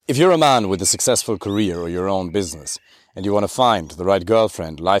If you're a man with a successful career or your own business and you want to find the right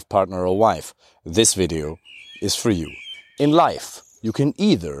girlfriend, life partner or wife, this video is for you. In life, you can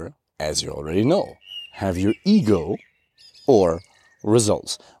either, as you already know, have your ego or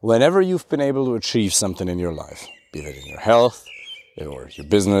results. Whenever you've been able to achieve something in your life, be it in your health or your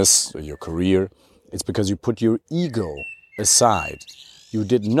business or your career, it's because you put your ego aside. You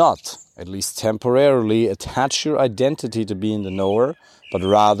did not, at least temporarily, attach your identity to being the knower, but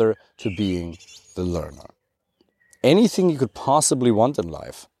rather to being the learner. Anything you could possibly want in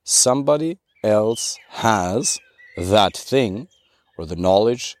life, somebody else has that thing, or the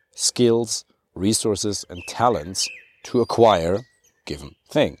knowledge, skills, resources, and talents to acquire a given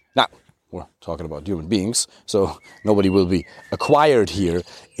thing. Now, we're talking about human beings, so nobody will be acquired here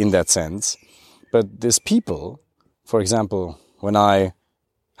in that sense. But there's people, for example, when I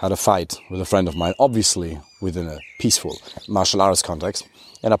had a fight with a friend of mine, obviously within a peaceful martial arts context,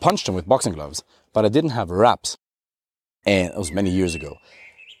 and I punched him with boxing gloves, but I didn't have wraps. And it was many years ago.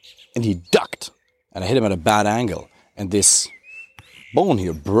 And he ducked, and I hit him at a bad angle, and this bone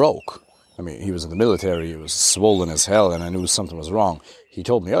here broke. I mean, he was in the military, he was swollen as hell, and I knew something was wrong. He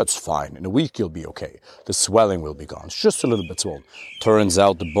told me, oh, it's fine, in a week you'll be okay. The swelling will be gone, it's just a little bit swollen. Turns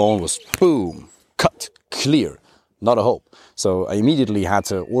out the bone was, boom, cut, clear, not a hope. So I immediately had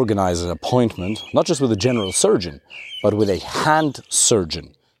to organize an appointment, not just with a general surgeon, but with a hand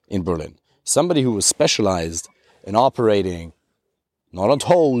surgeon in Berlin. Somebody who was specialized in operating not on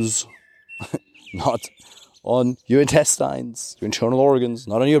toes, not on your intestines, your internal organs,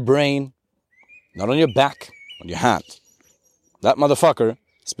 not on your brain, not on your back, on your hand. That motherfucker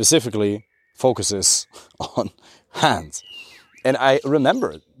specifically focuses on hands. And I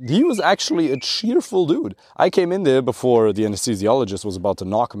remember, he was actually a cheerful dude. I came in there before the anesthesiologist was about to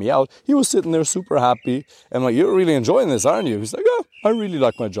knock me out. He was sitting there super happy. I'm like, you're really enjoying this, aren't you? He's like, oh, I really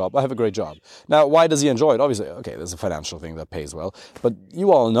like my job. I have a great job. Now, why does he enjoy it? Obviously, okay, there's a financial thing that pays well. But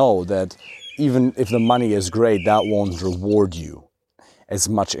you all know that even if the money is great, that won't reward you as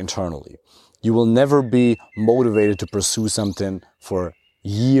much internally. You will never be motivated to pursue something for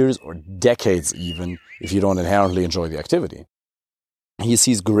years or decades even if you don't inherently enjoy the activity. He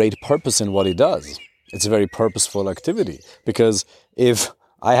sees great purpose in what he does. It's a very purposeful activity, because if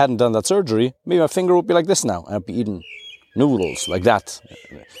I hadn't done that surgery, maybe my finger would be like this now, and I'd be eating noodles like that.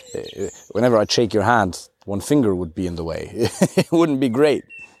 Whenever I shake your hand, one finger would be in the way. It wouldn't be great,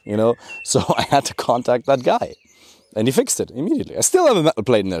 you know? So I had to contact that guy, and he fixed it immediately. I still have a metal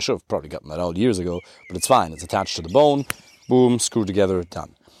plate in there. I should have probably gotten that out years ago, but it's fine. It's attached to the bone. Boom, screwed together,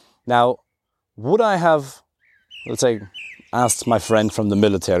 done. Now, would I have, let's say, asked my friend from the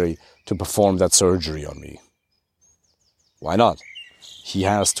military to perform that surgery on me? Why not? He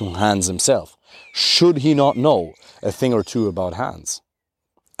has two hands himself. Should he not know a thing or two about hands?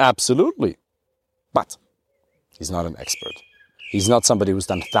 Absolutely. But he's not an expert. He's not somebody who's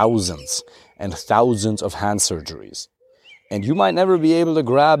done thousands and thousands of hand surgeries. And you might never be able to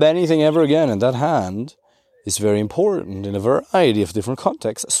grab anything ever again, and that hand is very important in a variety of different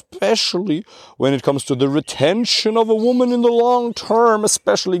contexts, especially when it comes to the retention of a woman in the long term,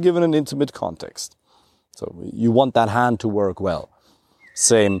 especially given an intimate context. So you want that hand to work well.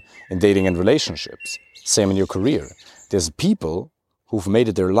 Same in dating and relationships. Same in your career. There's people who've made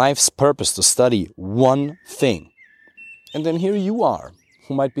it their life's purpose to study one thing. And then here you are,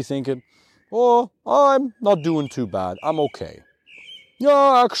 who might be thinking, oh, I'm not doing too bad. I'm okay.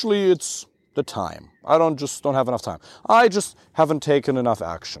 Yeah, actually, it's the time. I don't have enough time. I just haven't taken enough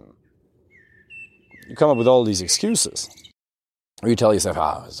action. You come up with all these excuses. Or you tell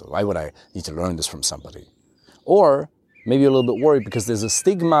yourself, so why would I need to learn this from somebody? Or maybe you're a little bit worried because there's a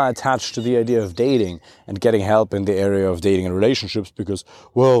stigma attached to the idea of dating and getting help in the area of dating and relationships because,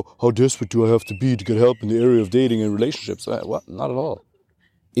 well, how desperate do I have to be to get help in the area of dating and relationships? Well, not at all.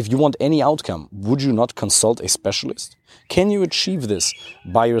 If you want any outcome, would you not consult a specialist? Can you achieve this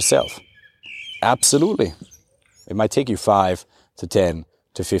by yourself? Absolutely. It might take you 5 to 10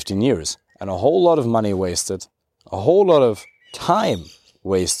 to 15 years and a whole lot of money wasted, a whole lot of time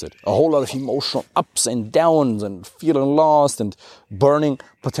wasted, a whole lot of emotional ups and downs and feeling lost and burning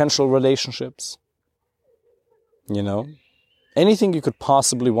potential relationships. You know, anything you could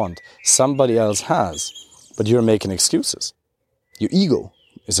possibly want, somebody else has, but you're making excuses. Your ego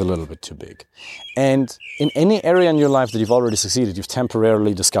is a little bit too big. And in any area in your life that you've already succeeded, you've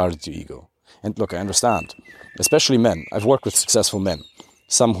temporarily discarded your ego. And look, I understand, especially men. I've worked with successful men,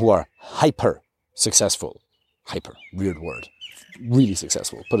 some who are hyper successful. Hyper, weird word. Really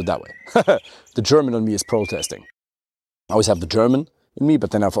successful, put it that way. The German in me is protesting. I always have the German in me, but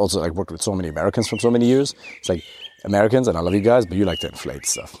then I've also worked with so many Americans for so many years. It's like Americans, and I love you guys, but you like to inflate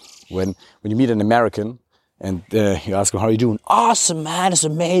stuff. When you meet an American and you ask them, how are you doing? Awesome, man, it's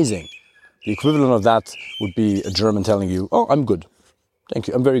amazing. The equivalent of that would be a German telling you, oh, I'm good. Thank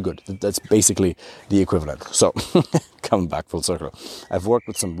you, I'm very good. That's basically the equivalent. So, coming back full circle. I've worked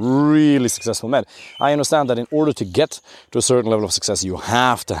with some really successful men. I understand that in order to get to a certain level of success, you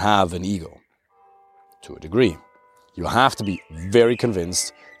have to have an ego. To a degree. You have to be very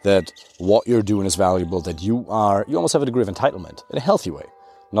convinced that what you're doing is valuable, that you almost have a degree of entitlement in a healthy way.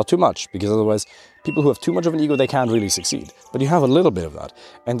 Not too much, because otherwise people who have too much of an ego, they can't really succeed. But you have a little bit of that,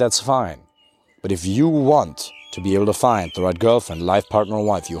 and that's fine. But if you want to be able to find the right girlfriend, life partner, or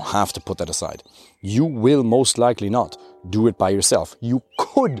wife, you have to put that aside. You will most likely not do it by yourself. You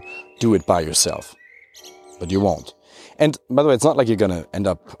could do it by yourself, but you won't. And by the way, it's not like you're going to end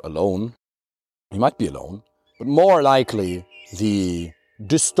up alone. You might be alone, but more likely the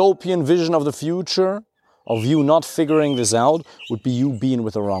dystopian vision of the future of you not figuring this out would be you being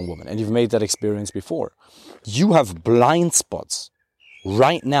with the wrong woman. And you've made that experience before. You have blind spots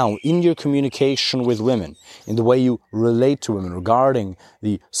right now in your communication with women, in the way you relate to women regarding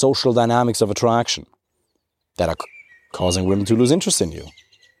the social dynamics of attraction that are causing women to lose interest in you,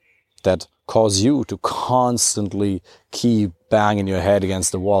 that cause you to constantly keep banging your head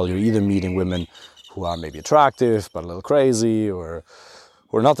against the wall. You're either meeting women who are maybe attractive but a little crazy, or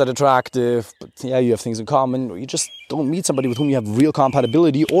who are not that attractive, but yeah, you have things in common, or you just don't meet somebody with whom you have real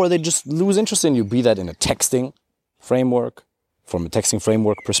compatibility, or they just lose interest in you, be that in a texting framework. From a texting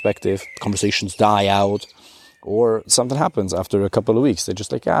framework perspective, conversations die out, or something happens after a couple of weeks. They're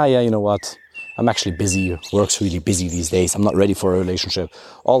just like, yeah, you know what? I'm actually busy. Work's really busy these days. I'm not ready for a relationship.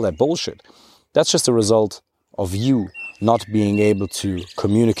 All that bullshit. That's just a result of you not being able to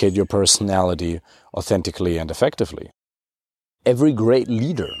communicate your personality authentically and effectively. Every great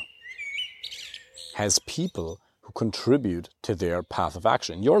leader has people who contribute to their path of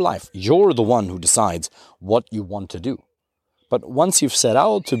action. In your life, you're the one who decides what you want to do. But once you've set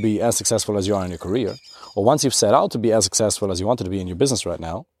out to be as successful as you are in your career, or once you've set out to be as successful as you wanted to be in your business right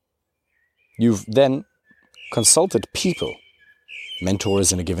now, you've then consulted people,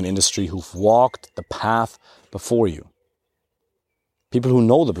 mentors in a given industry who've walked the path before you. People who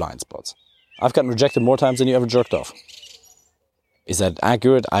know the blind spots. I've gotten rejected more times than you ever jerked off. Is that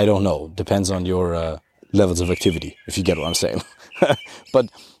accurate? I don't know. Depends on your levels of activity, if you get what I'm saying. But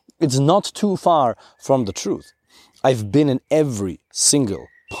it's not too far from the truth. I've been in every single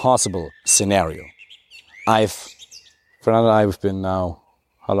possible scenario. Fernanda and I, we've been now,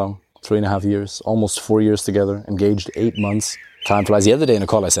 how long? 3.5 years, almost 4 years together, engaged 8 months. Time flies. The other day in a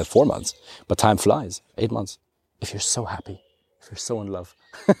call I said 4 months, but time flies. 8 months. If you're so happy, if you're so in love,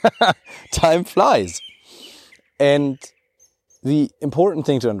 time flies. And the important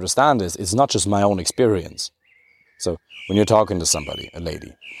thing to understand is it's not just my own experience. So when you're talking to somebody, a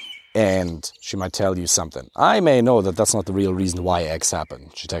lady, and she might tell you something, I may know that that's not the real reason why X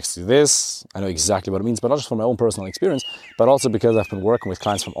happened. She texts you this, I know exactly what it means, but not just from my own personal experience, but also because I've been working with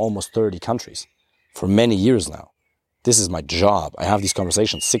clients from almost 30 countries for many years now. This is my job. I have these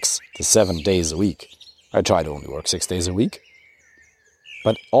conversations 6 to 7 days a week. I try to only work 6 days a week,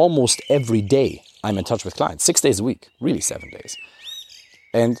 but almost every day I'm in touch with clients, 6 days a week, really 7 days.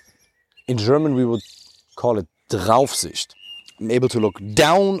 And in German we would call it Draufsicht. I'm able to look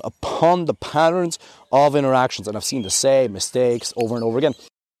down upon the patterns of interactions, and I've seen the same mistakes over and over again.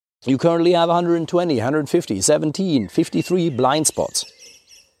 You currently have 120, 150, 17, 53 blind spots.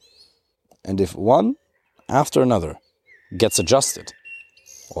 And if one after another gets adjusted,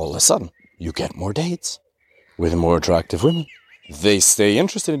 all of a sudden you get more dates with more attractive women. They stay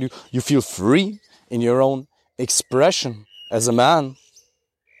interested in you. You feel free in your own expression as a man.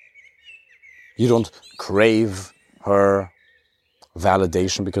 You don't crave her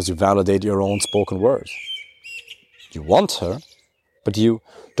validation because you validate your own spoken words. You want her, but you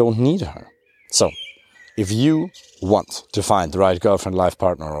don't need her. So, if you want to find the right girlfriend, life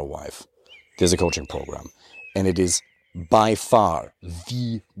partner, or wife, there's a coaching program. And it is by far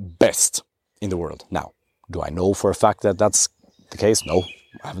the best in the world. Now, do I know for a fact that that's the case? No.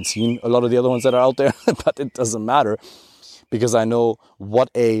 I haven't seen a lot of the other ones that are out there, but it doesn't matter. Because I know what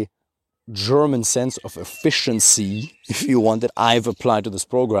a German sense of efficiency, if you want, that I've applied to this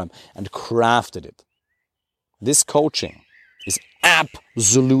program and crafted it. This coaching is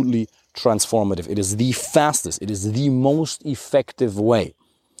absolutely transformative. It is the fastest, it is the most effective way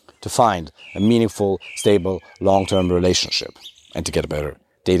to find a meaningful, stable, long-term relationship and to get a better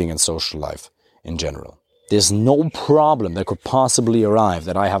dating and social life in general. There's no problem that could possibly arrive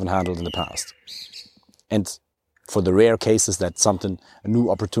that I haven't handled in the past. And for the rare cases that a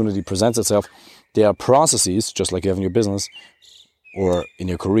new opportunity presents itself, There are processes, just like you have in your business or in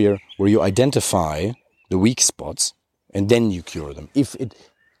your career, where you identify the weak spots and then you cure them.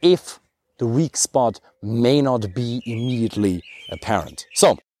 If the weak spot may not be immediately apparent.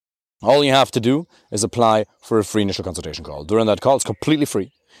 So, all you have to do is apply for a free initial consultation call. During that call, it's completely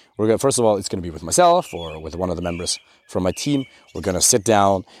free. First of all, it's going to be with myself or with one of the members from my team. We're going to sit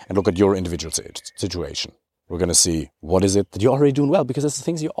down and look at your individual situation. We're going to see what is it that you're already doing well, because there's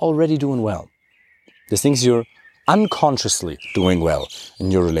things you're already doing well. There's things you're unconsciously doing well in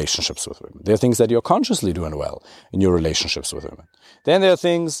your relationships with women. There are things that you're consciously doing well in your relationships with women. Then there are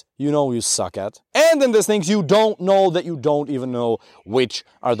things you know you suck at. And then there's things you don't know that you don't even know, which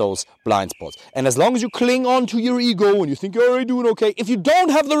are those blind spots. And as long as you cling on to your ego and you think you're already doing okay, if you don't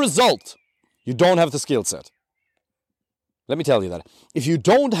have the result, you don't have the skill set. Let me tell you that. If you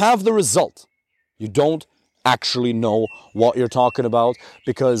don't have the result, you don't actually know what you're talking about,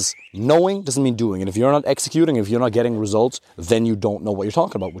 because knowing doesn't mean doing. And if you're not executing, if you're not getting results, then you don't know what you're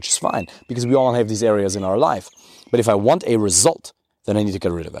talking about, which is fine, because we all have these areas in our life. But if I want a result, then I need to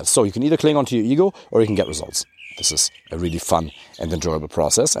get rid of that. So you can either cling on to your ego or you can get results. This is a really fun and enjoyable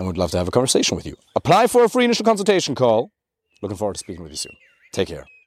process, and would love to have a conversation with you. Apply for a free initial consultation call. Looking forward to speaking with you soon. Take care.